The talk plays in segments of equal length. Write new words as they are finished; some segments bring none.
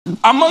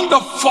Among the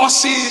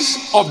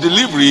forces of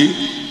delivery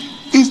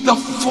is the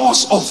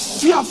force of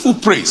fearful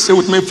praise. Say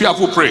with me,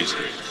 fearful praise.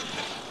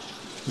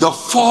 The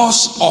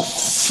force of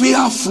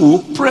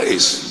fearful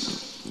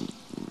praise.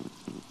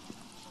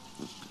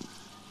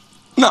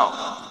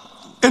 Now,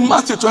 in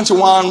Matthew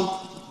 21,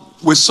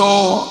 we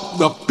saw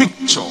the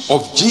picture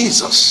of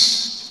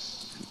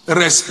Jesus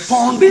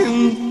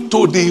responding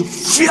to the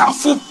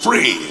fearful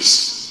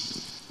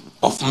praise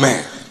of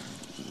men.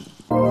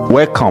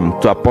 Welcome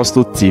to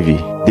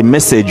ApostleTv. The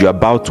message you're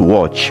about to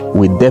watch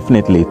will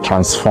definitely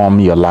transform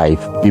your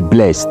life. Be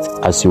blessed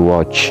as you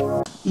watch.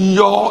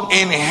 Your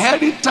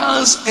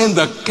inheritance in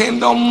the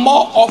kingdom,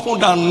 more often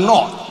than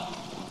not,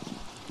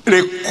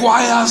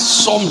 requires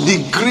some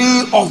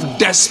degree of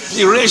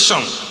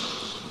desperation.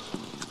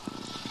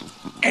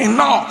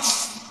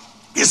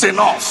 Enough is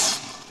enough.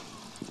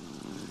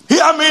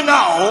 Hear me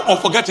now or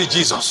forget it,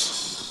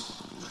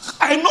 Jesus.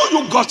 I know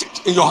you got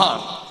it in your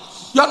hand.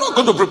 You are not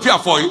going to prepare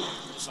for it.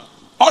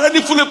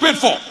 Already fully paid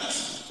for.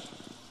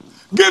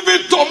 Give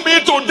it to me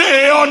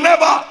today or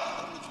never.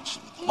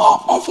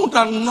 More often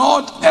than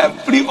not,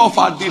 every of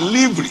our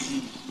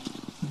delivery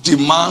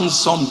demands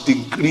some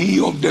degree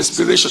of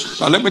desperation.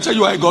 Now let me tell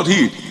you how I got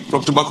healed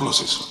from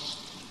tuberculosis.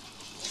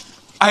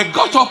 I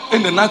got up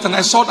in the night and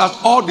I saw that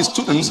all the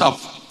students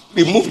have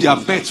removed their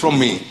beds from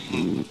me.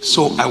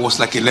 So I was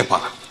like a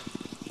leper.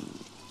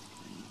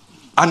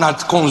 And I'd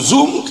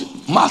consumed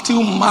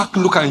Matthew, Mark,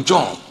 Luke, and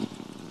John.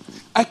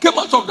 I came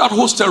out of that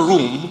hostel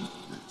room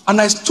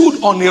and I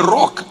stood on a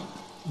rock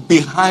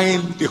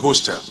behind the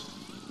hostel.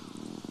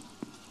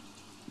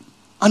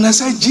 And I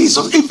said,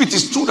 Jesus, if it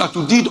is true that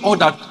you did all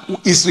that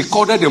is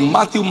recorded in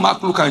Matthew,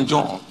 Mark, Luke, and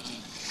John,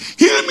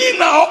 heal me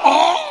now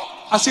or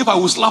as if I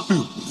will slap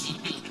you.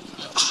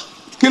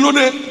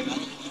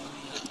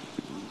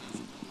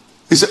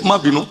 He said,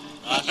 Mabino.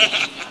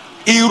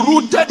 He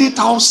rooted it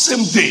out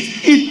same day.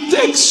 It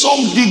takes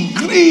some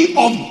degree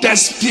of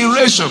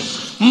desperation.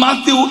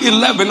 Matthew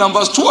 11 and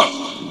verse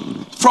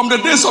 12. From the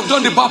days of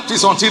John the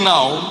Baptist until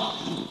now,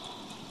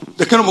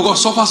 the kingdom of God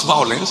suffers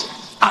violence,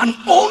 and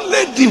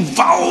only the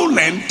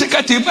violent take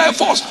it by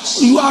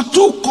force. You are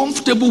too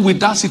comfortable with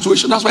that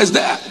situation. That's why it's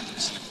there.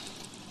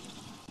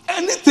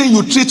 Anything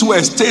you treat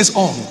well stays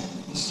on.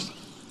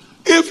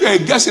 If you're a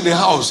guest in the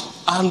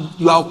house and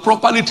you are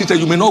properly treated,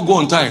 you may not go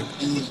on time.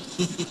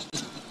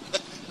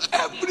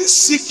 Every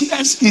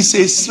sickness is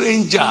a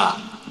stranger.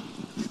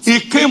 He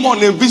came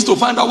on a visit to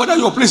find out whether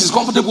your place is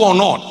comfortable or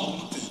not.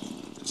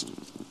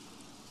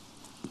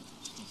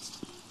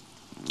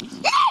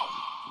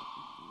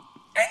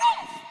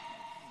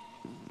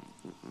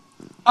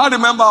 I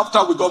remember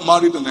after we got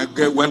married and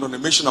I went on a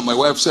mission, and my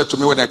wife said to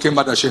me when I came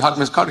back that she had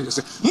miscarriage. I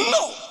said,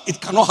 no, it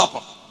cannot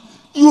happen.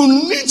 You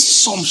need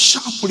some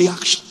sharp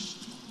reaction.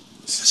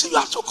 She said, you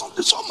are too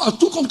comfortable. Some are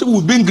too comfortable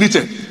with being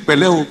greeted.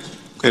 Pele,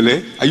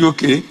 Pele, are you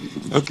okay?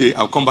 Okay,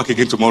 I'll come back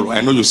again tomorrow.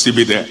 I know you'll see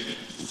me there.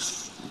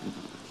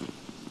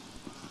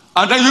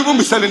 And then you even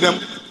be telling them,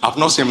 I've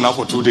not seen him now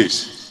for 2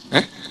 days.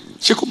 Eh?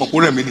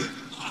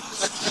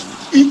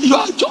 You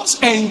are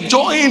just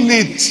enjoying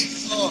it.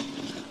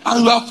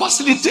 And you are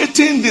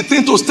facilitating the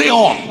thing to stay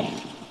on.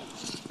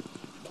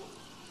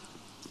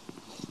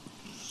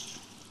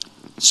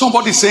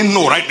 Somebody saying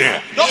no right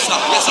there. No, sir.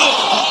 Yes,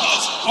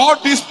 sir. All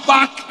this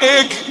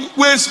backache,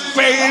 waist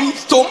pain,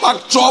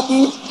 stomach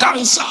trouble,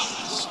 cancer.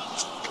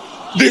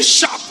 The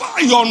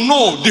sharper your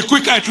no, the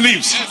quicker it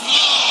leaves.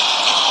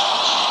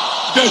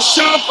 The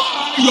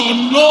sharper your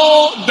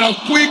no, the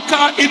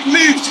quicker it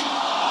leaves.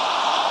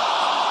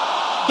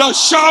 The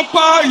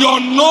sharper your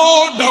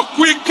no, the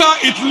quicker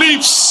it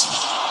leaves.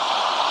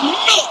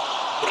 No.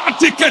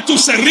 Pratique tu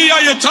seria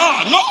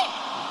yeta. No.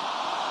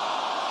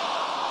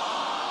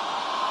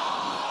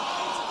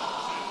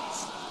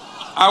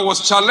 I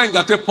was challenged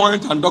at a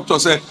point and doctor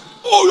said,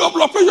 oh, your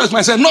blood pressure is mine.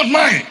 I said, not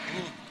mine.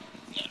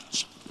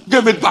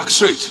 Give it back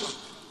straight.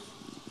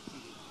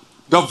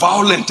 The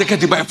violent take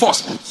it by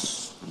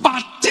force.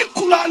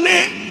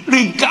 Particularly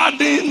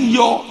regarding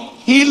your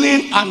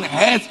healing and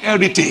health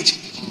heritage.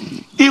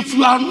 If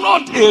you are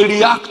not a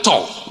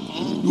reactor,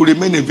 you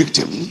remain a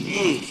victim.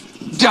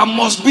 There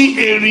must be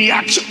a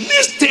reaction.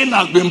 This thing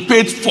has been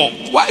paid for.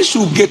 Why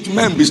should gate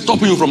men be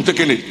stopping you from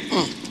taking it?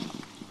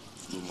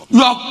 You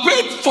have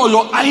paid for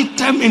your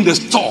item in the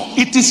store.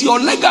 It is your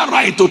legal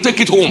right to take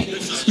it home.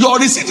 Your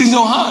receipt is in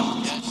your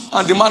hand.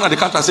 And the man at the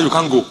counter said, you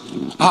can't go.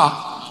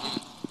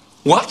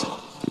 What?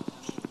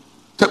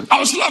 I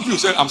will slap you. He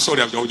said, I'm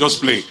sorry, I was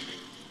just playing.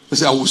 He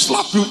said, I will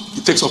slap you.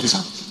 He takes off his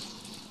hand.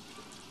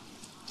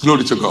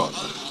 Glory to God.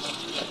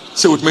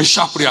 Say with me,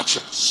 sharp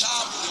reaction.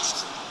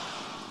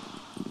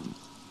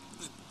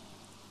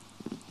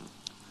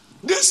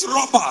 These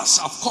robbers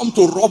have come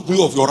to rob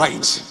you of your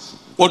rights.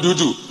 What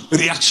do?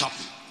 Reaction.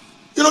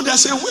 You know,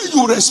 there's a way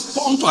you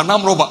respond to an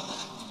armed robber.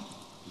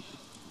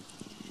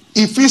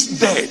 If he's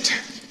dead,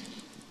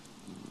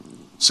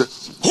 say,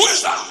 who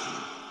is that?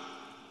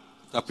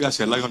 It appears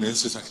a lion in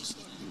his eyes.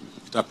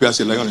 It appears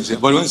a lion in his eyes.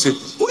 But when you say,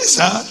 who is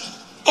that?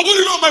 How do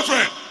you know, my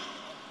friend?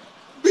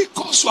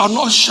 Because you are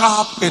not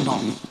sharp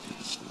enough.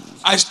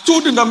 I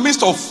stood in the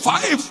midst of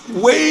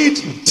 5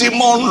 weighed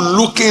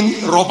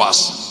demon-looking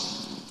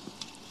robbers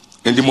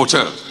in the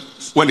motel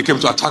when they came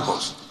to attack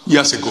us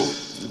years ago.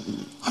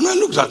 And I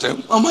looked at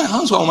them, and my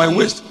hands were on my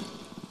waist.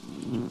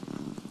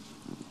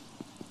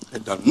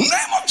 In the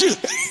name of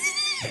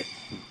Jesus,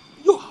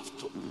 you have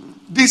to.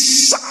 The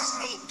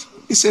sound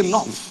is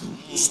enough.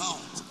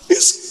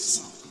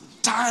 It's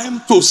time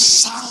to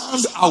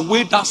sound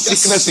away that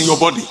sickness in your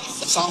body.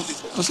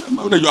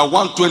 You are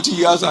 120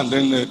 years and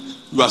then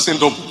you are saying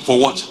double for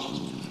what?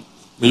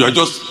 You are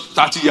just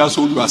 30 years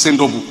old, you are saying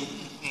double.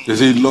 They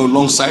say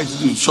long side,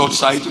 short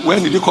side. Where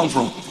did it come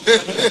from?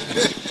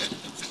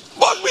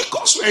 But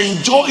because you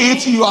enjoy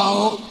it, you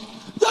are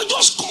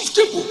just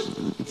comfortable.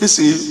 You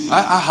see,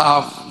 I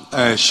have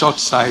a short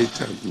sight.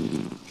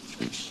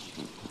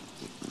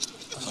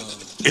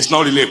 It's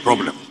not really a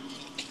problem.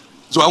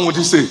 So I want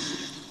to say,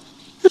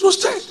 it will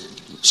stay.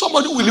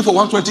 Somebody will live for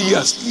 120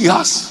 years. He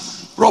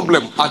has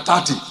problem at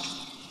 30.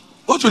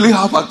 What will he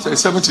have at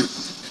 70?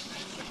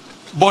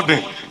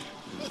 Burden.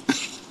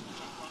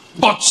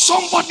 But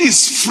somebody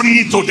is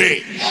free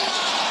today.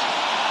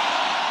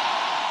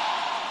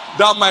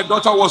 That my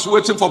daughter was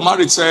waiting for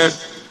marriage said,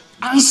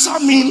 answer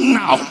me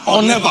now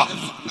or never.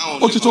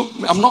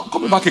 I'm not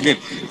coming back again.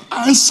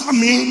 Answer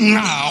me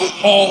now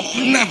or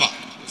never.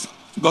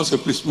 God said,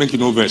 please make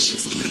no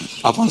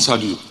verse. I've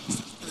answered you.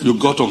 You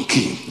got on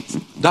key.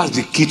 That's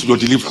the key to your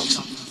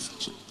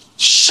deliverance.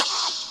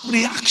 Sharp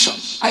reaction.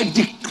 I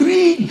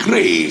decree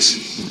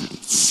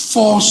grace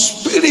for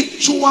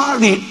spiritual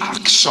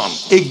reaction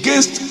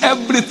against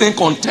everything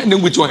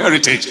contending with your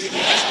heritage.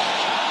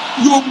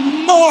 You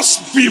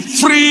must be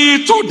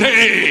free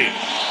today.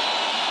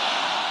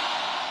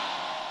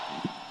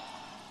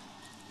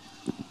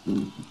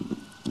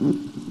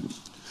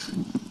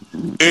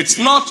 It's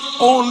not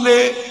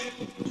only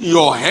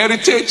your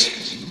heritage,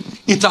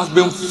 it has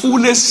been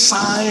fully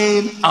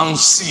signed and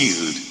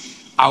sealed,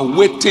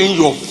 awaiting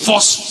your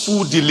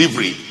forceful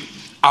delivery.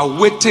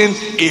 Awaiting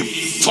a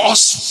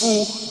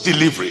forceful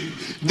delivery.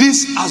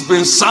 This has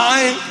been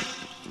signed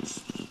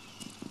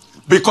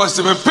because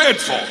it's been paid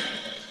for.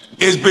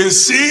 It's been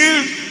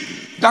sealed.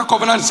 That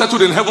covenant is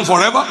settled in heaven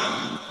forever.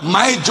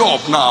 My job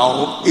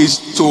now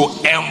is to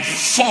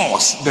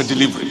enforce the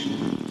delivery.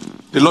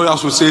 The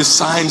lawyers will say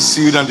signed,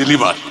 sealed, and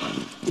delivered.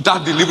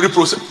 That delivery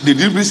process, the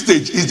delivery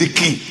stage is the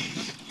key.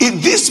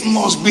 This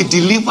must be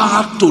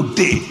delivered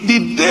today.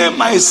 The day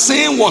my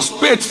sin was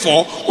paid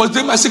for was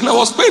the day my sickness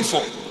was paid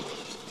for.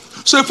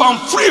 So if I'm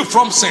free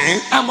from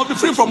sin, I must be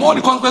free from all the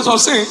consequences of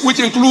sin,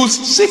 which includes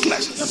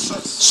sickness.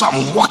 So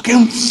I'm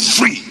walking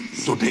free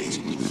today.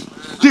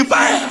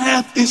 Divine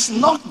health is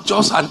not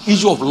just an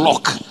issue of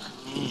luck.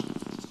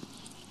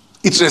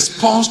 It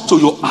responds to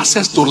your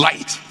access to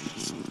light.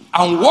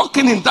 I'm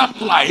walking in that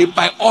light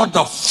by all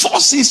the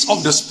forces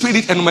of the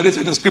Spirit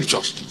enumerated in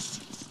scriptures.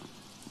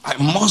 I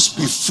must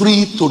be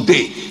free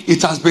today.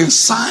 It has been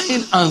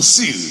signed and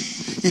sealed.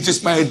 It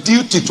is my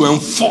duty to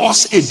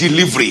enforce a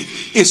delivery.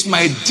 It's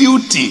my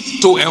duty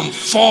to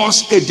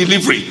enforce a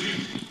delivery.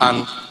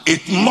 And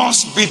it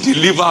must be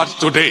delivered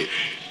today.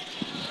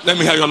 Let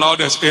me hear your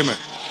loudest amen.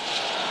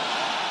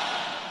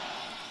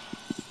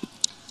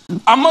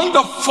 Among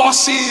the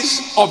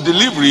forces of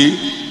delivery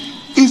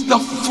is the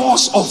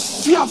force of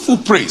fearful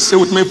praise. Say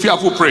with me,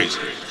 fearful praise.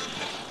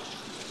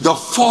 The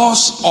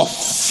force of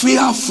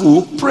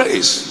fearful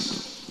praise.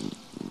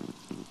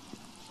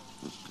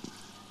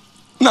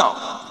 Now,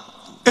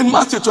 in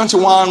Matthew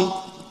 21,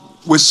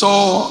 we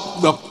saw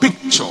the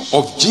picture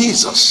of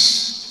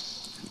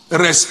Jesus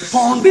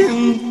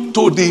responding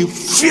to the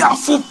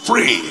fearful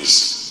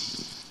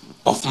praise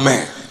of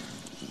men.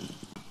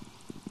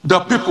 The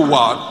people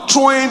were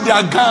throwing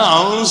their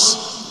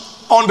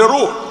gowns on the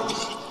road,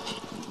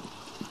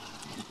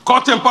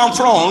 cutting palm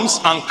fronds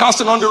and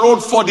casting on the road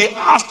for the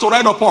ass to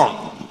ride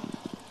upon,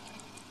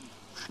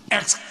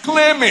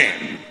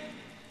 exclaiming,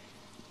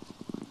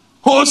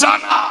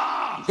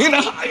 Hosanna in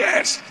the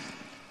highest.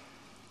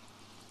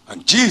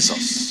 And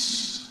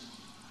Jesus,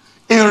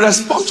 in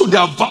response to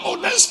their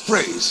violent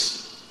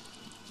praise,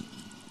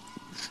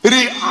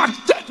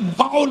 reacted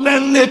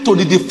violently to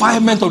the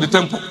defilement of the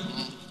temple.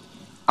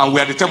 And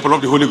we are the temple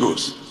of the Holy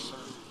Ghost.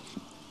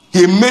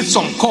 He made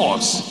some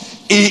calls.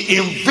 He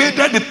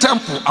invaded the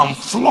temple and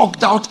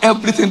flogged out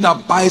everything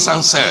that buys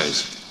and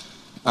sells,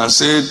 and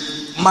said,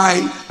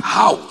 my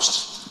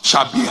house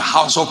shall be a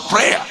house of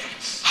prayer.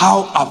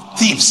 How have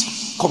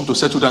thieves come to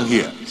settle down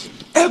here?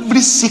 Every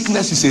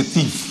sickness is a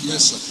thief.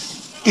 Yes, sir.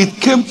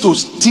 It came to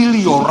steal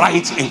your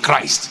right in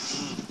Christ.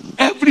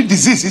 Every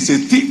disease is a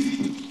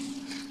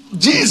thief.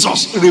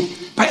 Jesus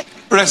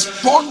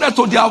responded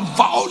to their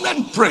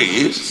violent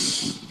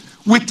praise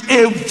with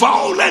a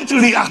violent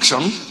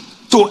reaction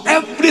to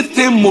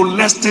everything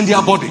molesting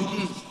their body.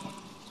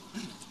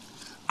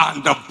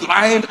 And the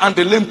blind and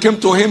the lame came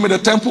to him in the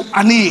temple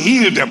and he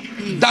healed them.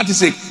 That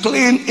is a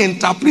clean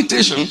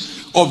interpretation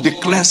of the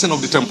cleansing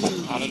of the temple.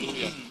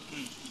 Hallelujah.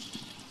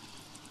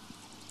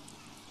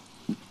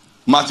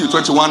 Matthew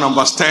 21 and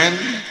verse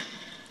 10.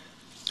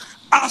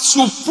 As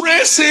you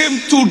praise him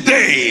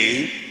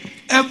today,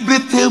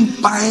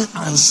 Everything buying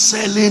and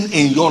selling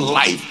in your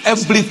life,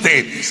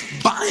 everything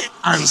buying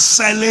and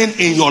selling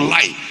in your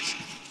life,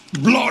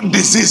 blood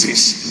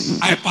diseases,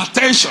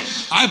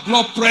 hypertension, high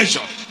blood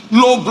pressure,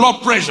 low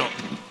blood pressure,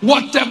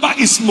 whatever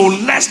is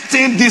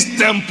molesting this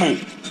temple,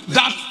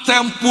 that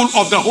temple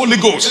of the Holy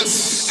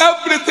Ghost,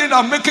 everything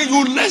that making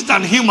you less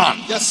than human,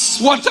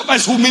 whatever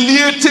is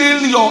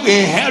humiliating your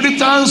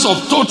inheritance of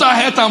total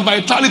health and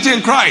vitality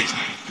in Christ,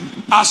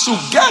 as you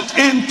get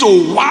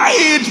into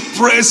wide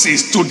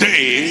praises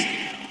today,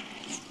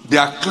 they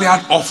are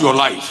cleared off your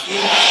life.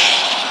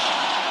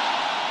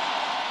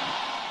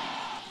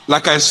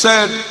 Like I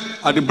said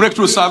at the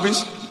breakthrough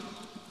service,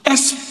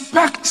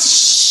 expect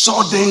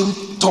sudden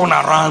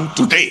turnaround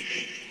today.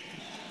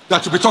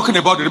 That you'll be talking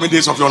about the remaining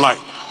days of your life.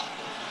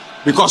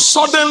 Because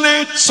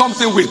suddenly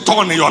something will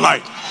turn in your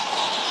life.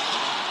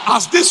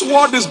 As this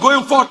word is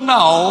going forth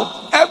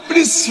now,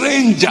 every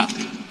stranger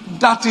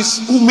that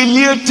is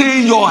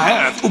humiliating your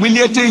health,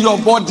 humiliating your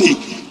body,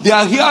 they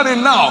are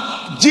hearing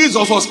now.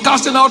 Jesus was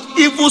casting out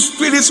evil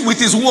spirits with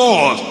his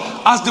word.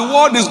 As the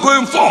word is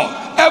going forth,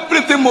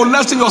 everything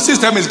molesting your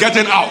system is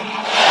getting out.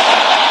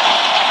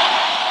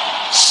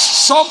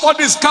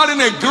 Somebody is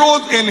carrying a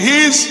growth in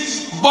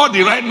his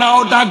body right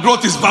now. That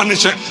growth is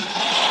vanishing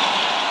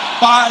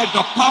by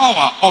the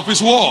power of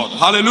his word.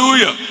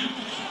 Hallelujah.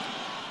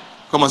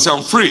 Come and say,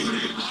 I'm free.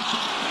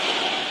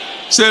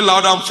 Say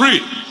loud, I'm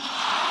free.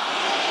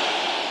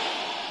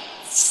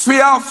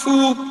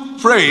 Fearful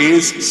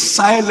praise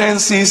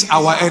silences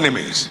our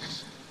enemies.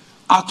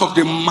 Out of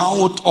the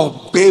mouth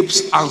of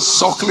babes and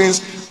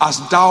sucklings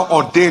hast thou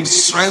ordained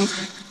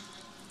strength,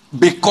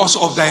 because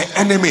of thy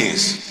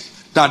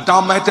enemies, that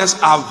thou mightest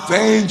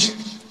avenge,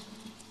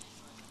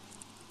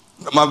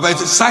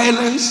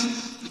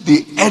 silence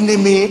the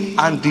enemy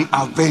and the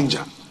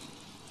avenger.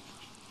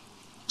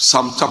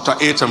 Psalm chapter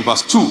 8 and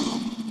verse 2.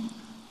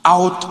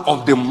 Out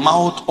of the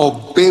mouth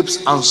of babes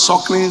and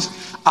sucklings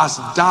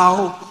hast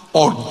thou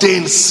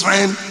ordained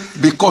strength,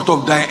 because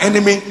of thy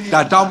enemy,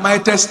 that thou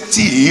mightest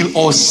steal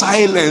or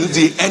silence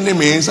the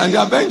enemies and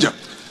the avenger.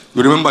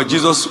 You remember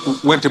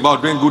Jesus went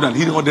about doing good and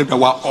healing all them that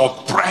were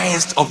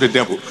oppressed of the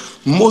devil.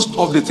 Most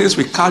of the things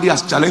we carry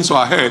as challenge to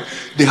our head,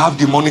 they have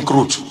demonic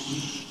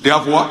roots. They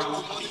have what?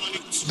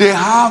 They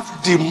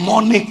have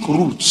demonic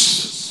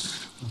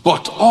roots.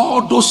 But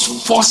all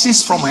those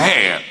forces from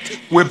hell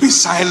will be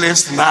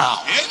silenced now.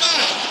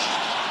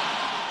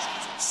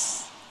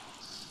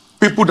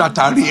 People that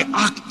are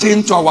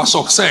reacting to our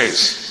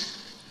success,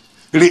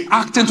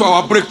 reacting to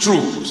our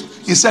breakthroughs.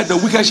 He said the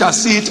wicked shall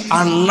see it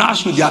and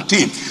gnash with their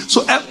teeth.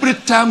 So every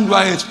time you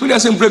are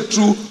experiencing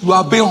breakthrough, you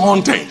are being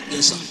haunted.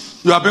 Yes,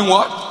 sir. You are being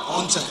what?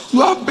 Haunted.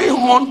 You are being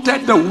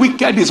haunted. The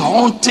wicked is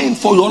haunting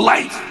for your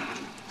life.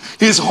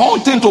 He's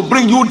haunting to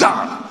bring you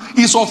down.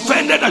 He's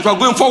offended that you are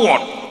going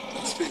forward.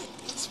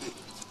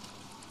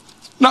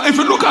 Now if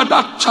you look at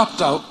that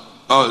chapter,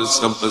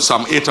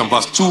 Psalm 8 and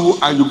verse 2,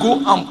 and you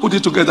go and put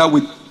it together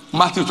with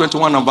Matthew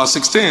 21 and verse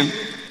 16,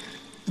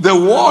 the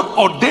word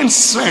ordained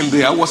strength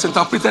there was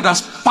interpreted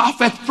as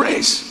perfect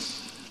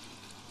praise.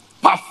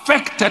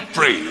 Perfected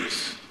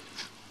praise.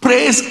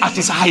 Praise at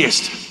its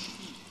highest.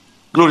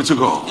 Glory to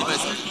God.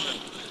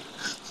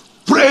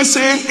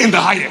 Praising in the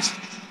highest.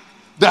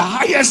 The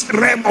highest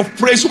realm of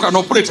praise you can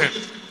operate in.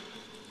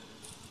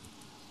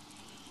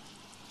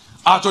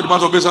 Out of the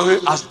mouth of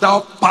Israel, as thou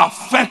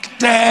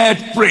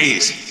perfected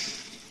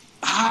praise.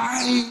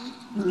 High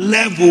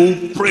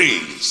level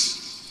praise.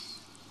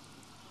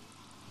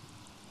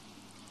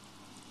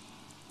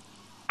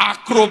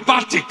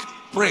 Acrobatic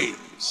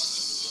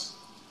praise.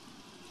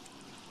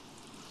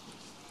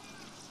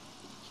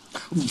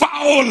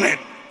 Violent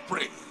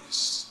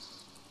praise.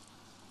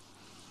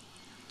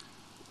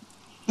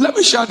 Let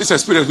me share this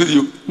experience with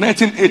you.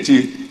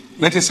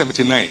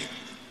 1979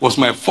 was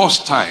my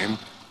first time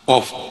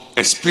of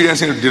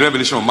experiencing the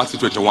revelation of Matthew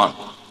 21.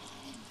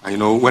 And you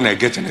know, when I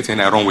get anything,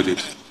 I run with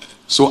it.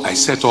 So I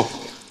set up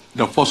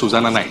the first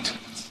Hosanna night.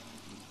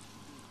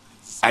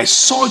 I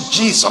saw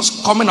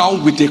Jesus coming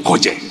out with a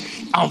cudgel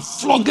and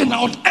flogging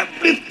out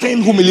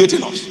everything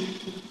humiliating us.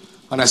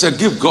 And I said,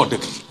 give God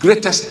the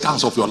greatest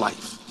dance of your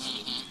life.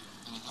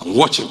 And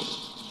watch him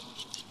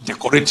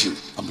decorate you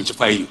and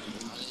beautify you.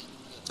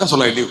 That's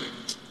all I knew.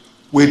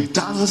 We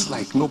danced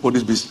like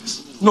nobody's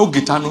business. No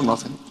guitar, no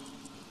nothing.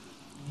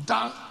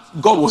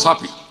 God was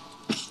happy.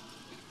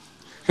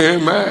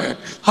 Amen.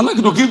 I'd like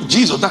you to give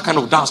Jesus that kind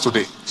of dance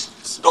today.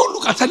 Don't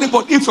look at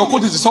anybody. If your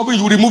coat is disturbing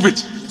you, remove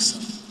it.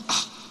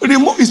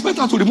 It's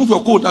better to remove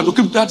your coat than to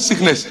keep that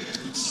sickness.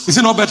 Is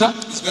it not better?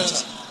 It's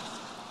better.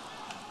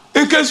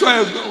 In case you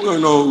are,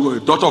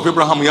 daughter of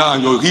Abraham here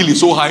and your heel is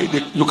so high,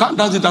 you can't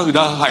dance it down with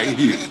that high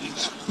heel.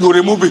 You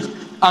remove it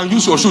and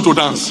use your shoe to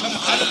dance.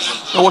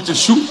 Now what is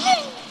shoe?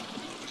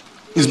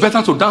 It's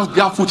better to dance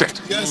barefooted,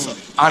 Yes,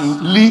 sir.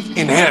 and live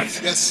in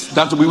health, Yes.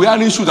 than to be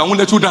wearing shoes and won't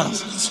let you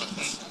dance.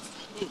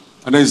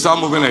 And then you start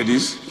moving like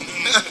this.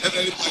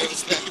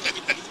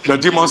 The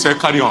demon said,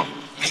 carry on.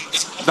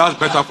 That's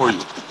better for you.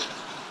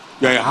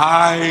 You're a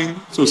high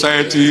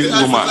society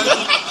woman.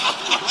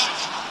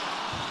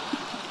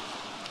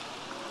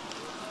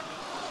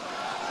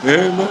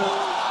 Amen.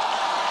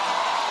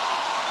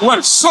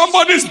 Well,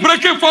 somebody's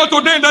breaking forth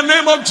today in the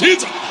name of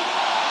Jesus.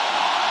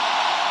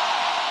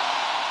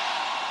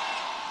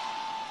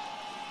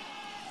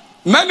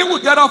 Many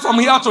will gather from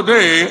here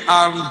today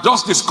and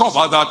just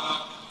discover that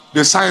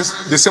the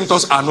signs, the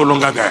symptoms are no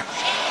longer there.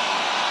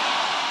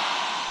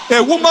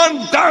 A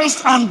woman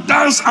danced and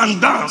danced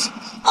and danced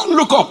and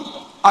look up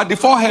at the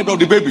forehead of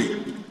the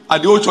baby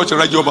at the old church in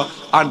Rajoba,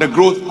 and the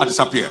growth had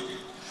disappeared.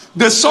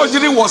 The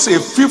surgery was a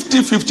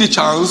 50-50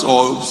 chance,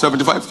 or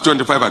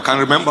 75-25, I can't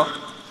remember,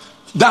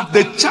 that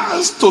the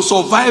chance to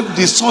survive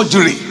the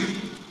surgery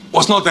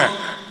was not there.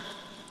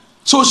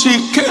 So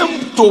she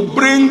came to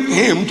bring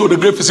him to the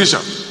great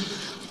physician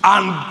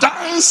and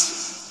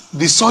dance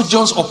the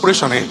surgeon's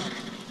operation in.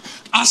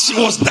 As she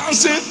was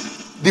dancing,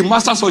 the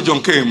master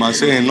surgeon came and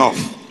said,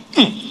 enough.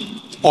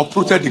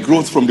 Uprooted the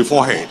growth from the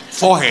forehead.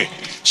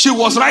 She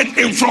was right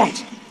in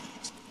front.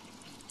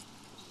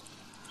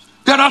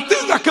 There are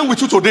things that came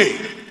with you today.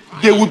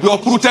 They will be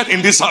uprooted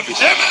in this service.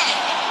 Amen.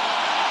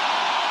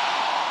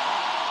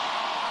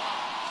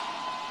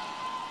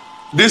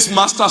 This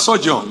master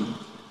surgeon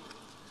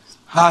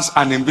has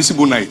an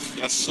invisible knife.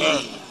 Yes,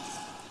 sir.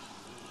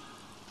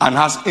 And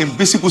has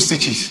invisible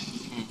stitches.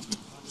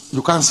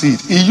 You can't see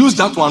it. He used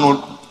that one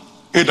on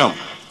Adam.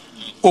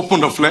 Open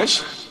the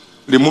flesh,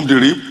 remove the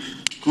rib,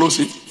 close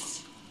it.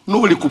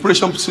 No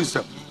recuperation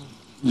system.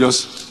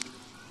 Just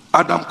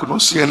Adam could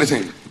not see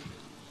anything.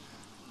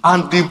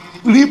 And the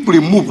rib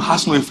removed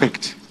has no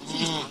effect.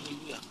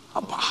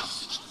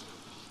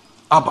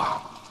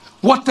 Abba.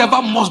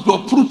 Whatever must be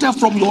uprooted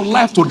from your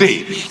life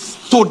today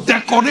to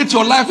decorate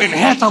your life in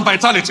health and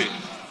vitality,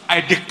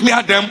 I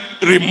declare them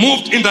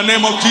removed in the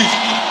name of Jesus.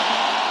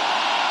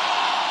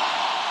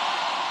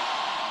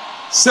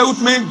 Say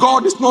with me,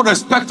 God is no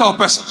respecter of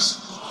persons.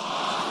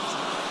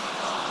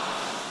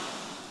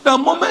 The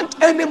moment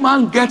any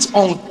man gets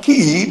on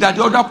key that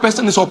the other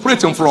person is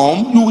operating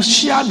from, you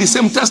share the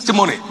same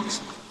testimony.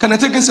 Can I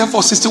take himself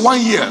for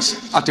 61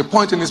 years at a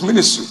point in his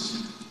ministry?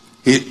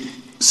 He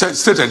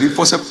stated it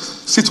for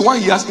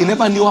 61 years, he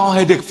never knew how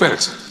headache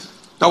felt.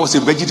 That was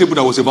a vegetable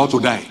that was about to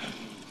die.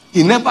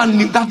 He never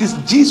knew. That is,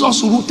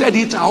 Jesus rooted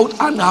it out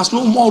and has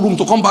no more room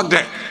to come back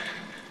there.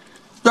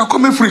 You are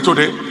coming free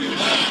today.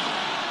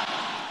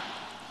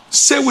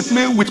 Say with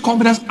me with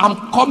confidence,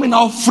 I'm coming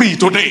out free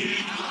today.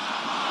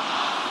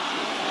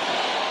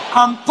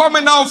 I'm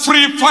coming out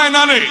free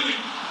finally.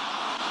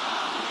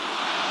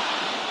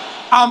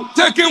 I'm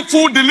taking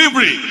full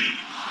delivery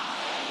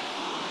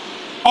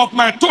of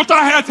my total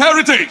health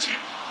heritage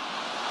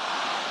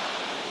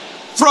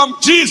from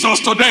Jesus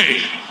today.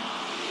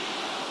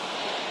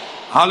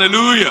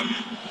 Hallelujah.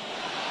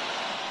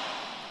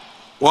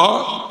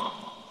 Well,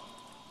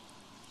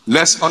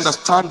 let's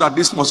understand that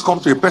this must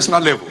come to a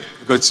personal level,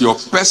 because it's your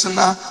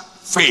personal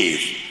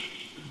faith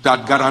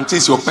that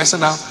guarantees your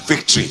personal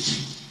victory.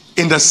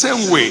 In the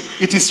same way,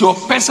 it is your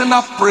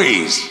personal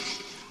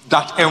praise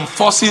that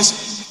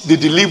enforces the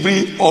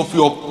delivery of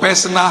your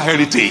personal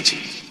heritage.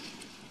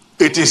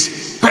 It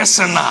is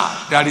personal.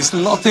 There is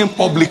nothing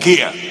public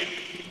here.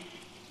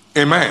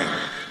 Amen.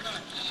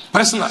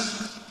 Personal.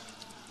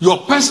 Your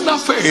personal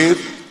faith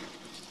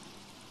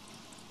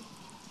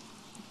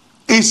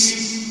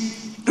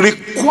is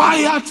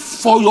required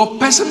for your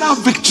personal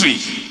victory.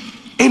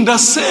 In the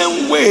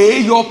same way,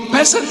 your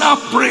personal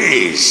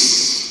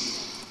praise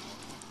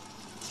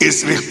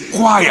is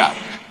required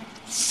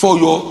for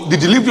the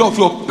delivery of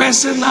your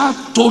personal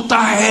total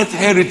health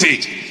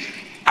heritage.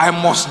 I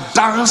must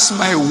dance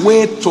my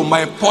way to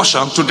my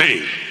portion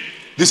today.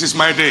 This is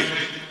my day.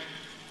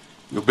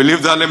 You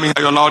believe that? Let me hear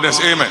your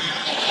loudest amen.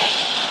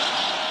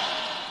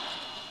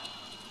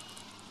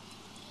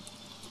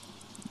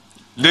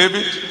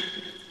 David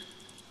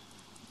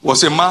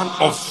was a man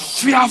of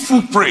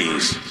fearful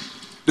praise.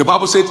 The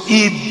Bible said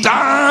he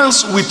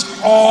danced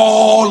with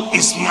all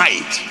his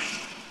might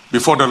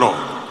before the Lord.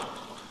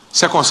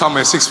 2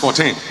 Samuel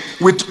 6:14.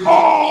 With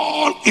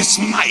all his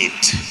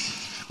might.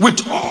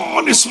 With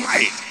all his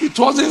might. It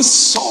wasn't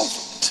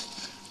soft,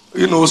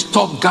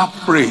 stopgap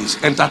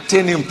praise,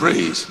 entertaining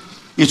praise.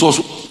 It was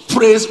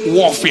praise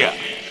warfare.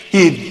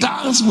 He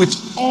danced with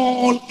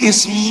all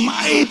his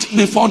might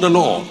before the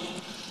Lord.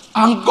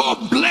 And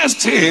God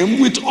blessed him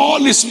with all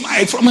his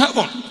might from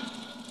heaven.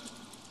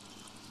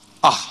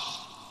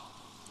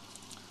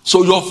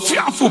 So your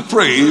fearful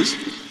praise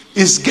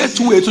is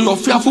gateway to your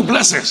fearful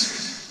blessings.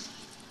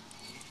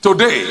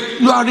 Today,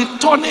 you are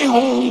returning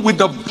home with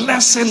the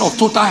blessing of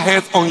total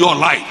health on your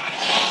life.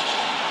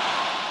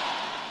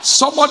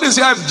 Somebody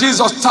say, if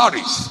Jesus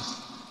tarries,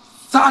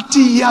 30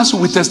 years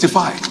will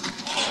testify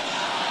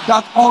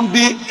that on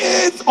the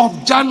 8th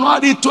of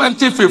January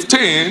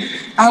 2015,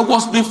 I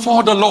was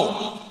before the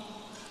Lord.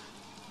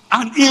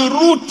 And he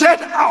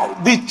rooted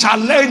out the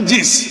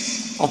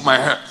challenges of my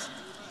health.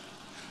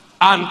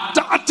 And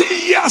 30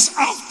 years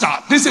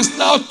after, this is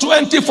now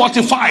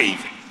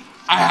 2045,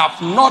 I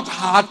have not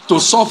had to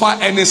suffer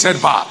any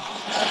setback.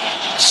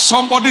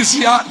 Somebody's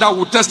here that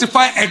will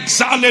testify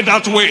exactly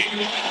that way.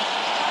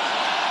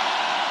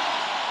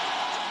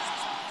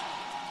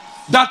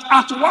 that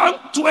at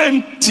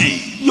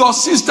 120, your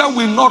sister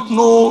will not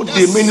know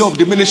the meaning of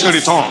diminishing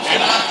returns.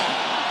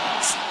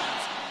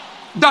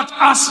 That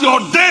as your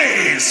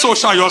days, so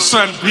shall your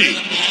strength be.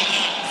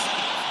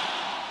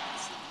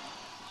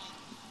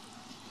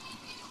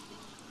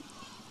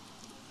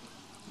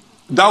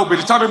 That will be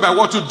determined by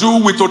what you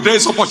do with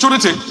today's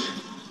opportunity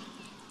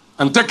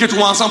and take it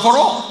once and for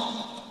all.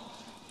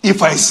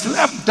 If I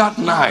slept that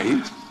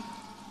night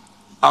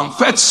and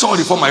felt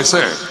sorry for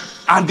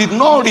myself and did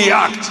not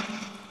react,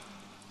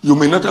 you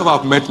may not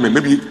have met me.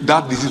 Maybe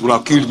that disease would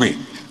have killed me.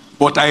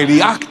 But I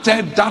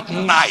reacted that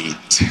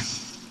night.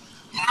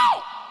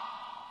 Now.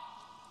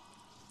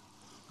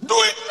 Do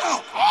it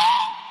now.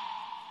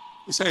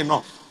 He said,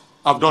 enough.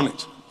 I've done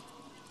it.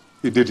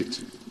 He did it.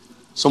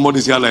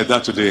 Somebody's here like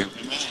that today.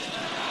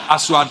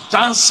 As you are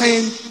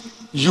dancing,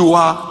 you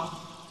are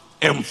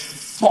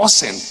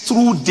enforcing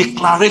through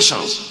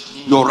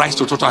declarations your rights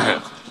to total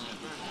health.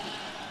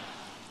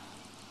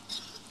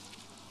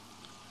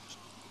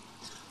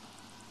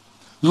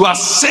 You are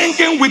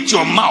singing with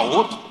your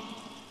mouth,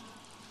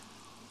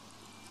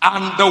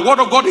 and the word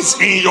of God is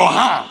in your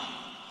hand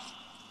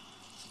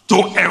to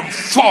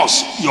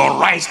enforce your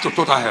rights to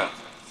total health.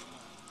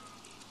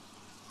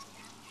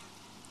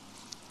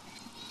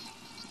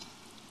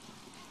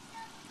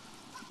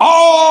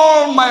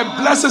 All my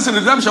blessings in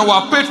redemption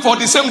were paid for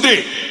the same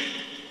day.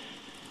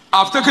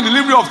 I've taken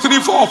delivery of 3,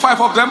 4, or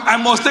 5 of them. I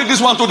must take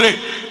this one today.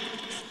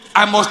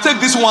 I must take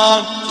this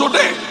one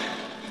today.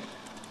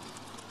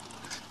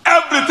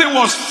 Everything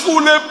was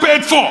fully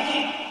paid for.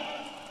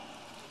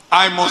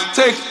 I must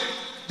take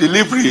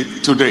delivery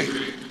today.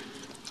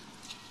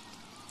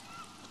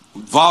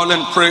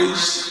 Violent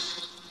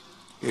praise,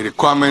 a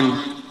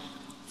requirement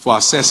for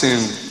assessing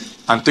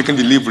and taking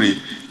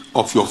delivery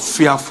of your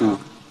fearful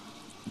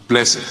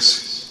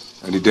blessings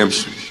and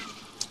redemption.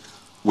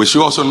 We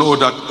should also know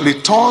that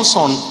returns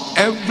on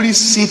every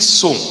seed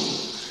sown,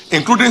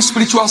 including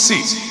spiritual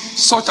seeds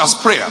such as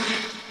prayer,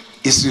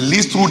 is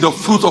released through the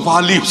fruit of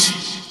our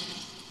lips.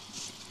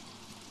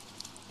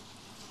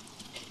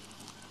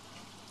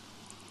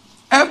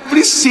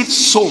 Every seed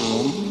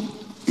sown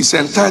is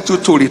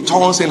entitled to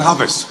returns in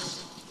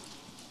harvest.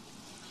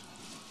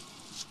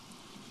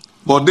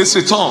 But these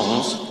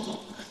returns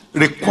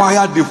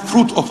require the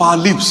fruit of our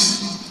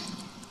lips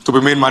to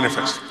be made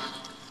manifest.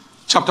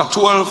 Chapter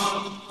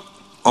 12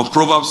 of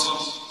Proverbs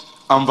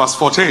and verse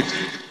 14.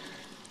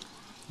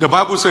 The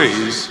Bible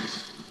says,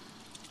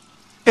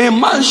 a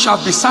man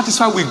shall be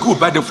satisfied with good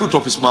by the fruit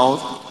of his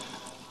mouth,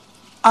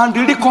 and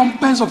the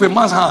recompense of a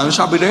man's hand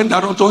shall be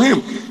rendered unto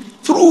him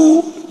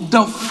through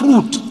the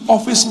fruit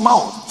of his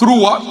mouth.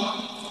 Through what?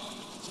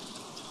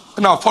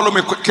 Now follow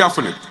me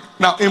carefully.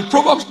 Now in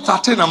Proverbs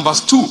 13 and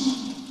verse 2,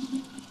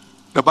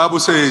 the Bible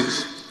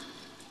says,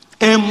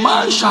 a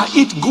man shall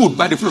eat good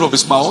by the fruit of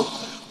his mouth,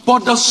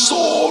 but the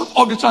soul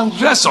of the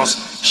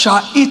transgressors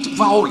shall eat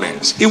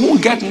violence. He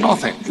won't get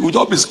nothing. He will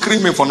just be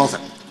screaming for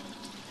nothing.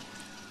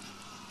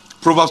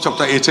 Proverbs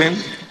chapter 18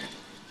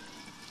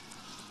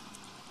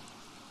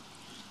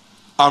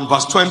 and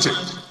verse 20.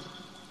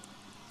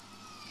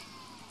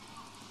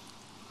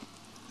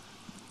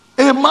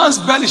 A man's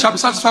belly shall be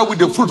satisfied with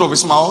the fruit of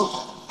his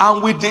mouth,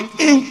 and with the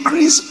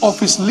increase of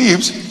his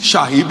lips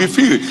shall he be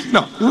filled.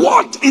 Now,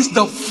 what is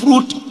the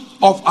fruit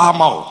of our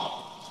mouth?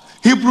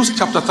 Hebrews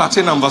chapter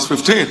 13 and verse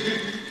 15.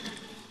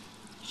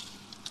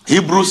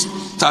 Hebrews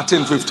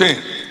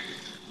 13:15.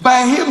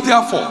 By him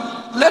therefore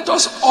let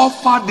us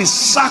offer the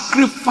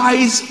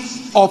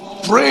sacrifice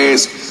of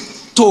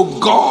praise to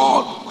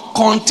God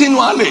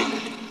continually.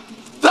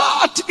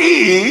 That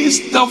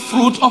is the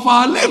fruit of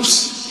our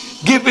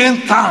lips, giving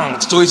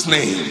thanks to his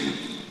name.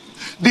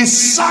 The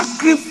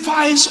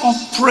sacrifice of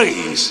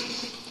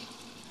praise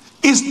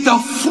is the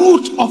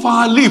fruit of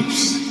our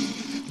lips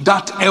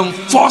that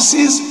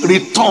enforces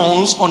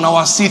returns on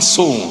our seed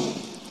sown.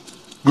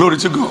 Glory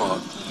to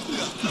God.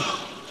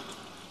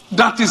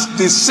 That is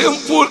the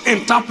simple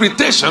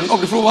interpretation of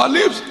the fruit of our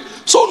lips.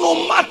 So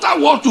no matter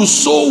what you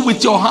sow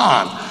with your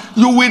hand,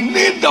 you will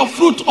need the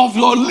fruit of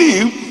your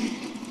lip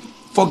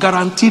for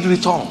guaranteed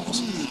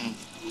returns.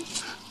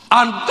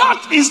 And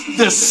that is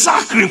the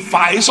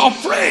sacrifice of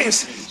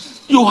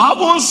praise. You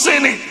haven't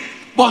seen it,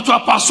 but you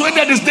are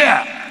persuaded it's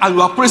there, and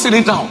you are pressing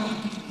it down.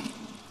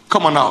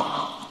 Come on now.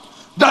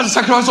 That's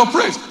the sacrifice of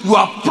praise. You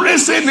are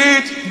pressing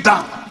it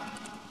down,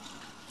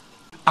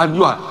 and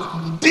you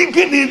are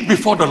digging it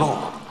before the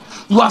Lord.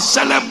 You are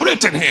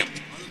celebrating him.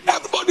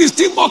 Everybody is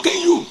still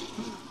mocking you.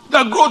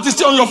 The growth is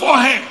still on your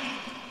forehead.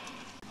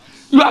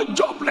 You are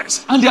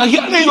jobless, and they are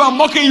hearing you are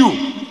mocking you.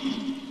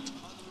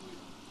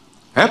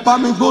 Epa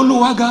mi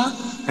gboluwaga,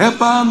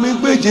 epa mi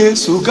gbe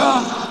Jesu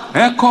ga,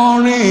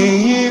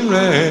 ekorin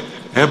re,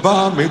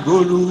 epa mi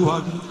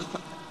gboluwaga.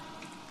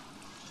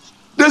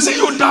 They see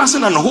you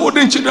dancing and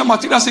holding children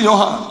materials in your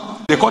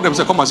hand. They call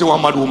themselves, come and see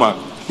one mad woman.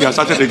 He has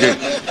started again.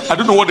 I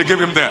don't know what they gave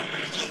him there.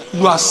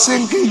 You are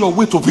singing your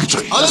way to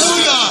victory.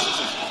 Hallelujah.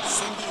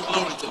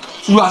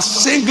 You are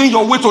singing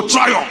your way to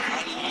triumph.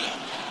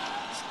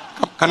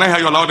 Can I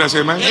hear you loud and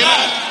say amen?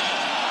 Yeah.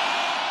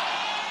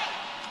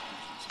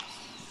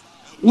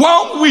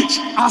 One witch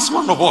asked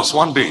one of us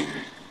one day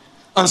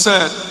and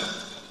said,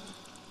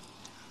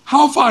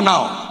 how far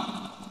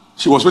now?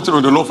 She was waiting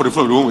on the Lord for the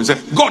floor of the woman. He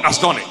said, God has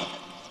done it.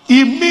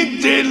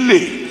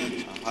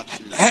 Immediately,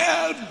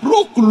 hell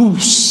broke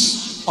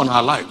loose on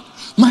her life.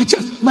 My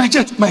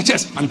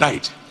chest, and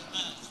died.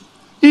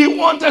 He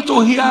wanted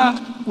to hear,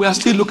 we are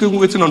still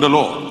waiting on the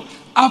Lord.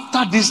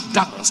 After this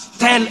dance,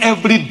 tell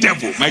every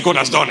devil, my God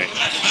has done it.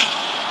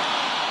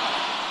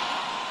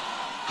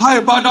 How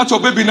about that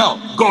your baby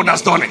now? God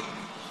has done it.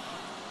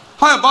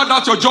 How about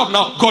that your job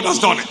now? God has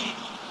done it.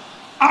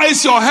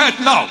 Eyes your head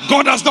now.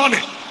 God has done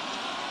it.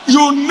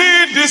 You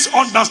need this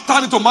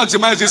understanding to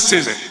maximize this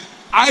season.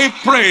 I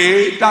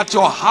pray that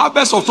your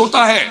harvest of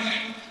total health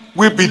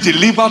will be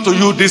delivered to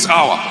you this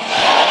hour.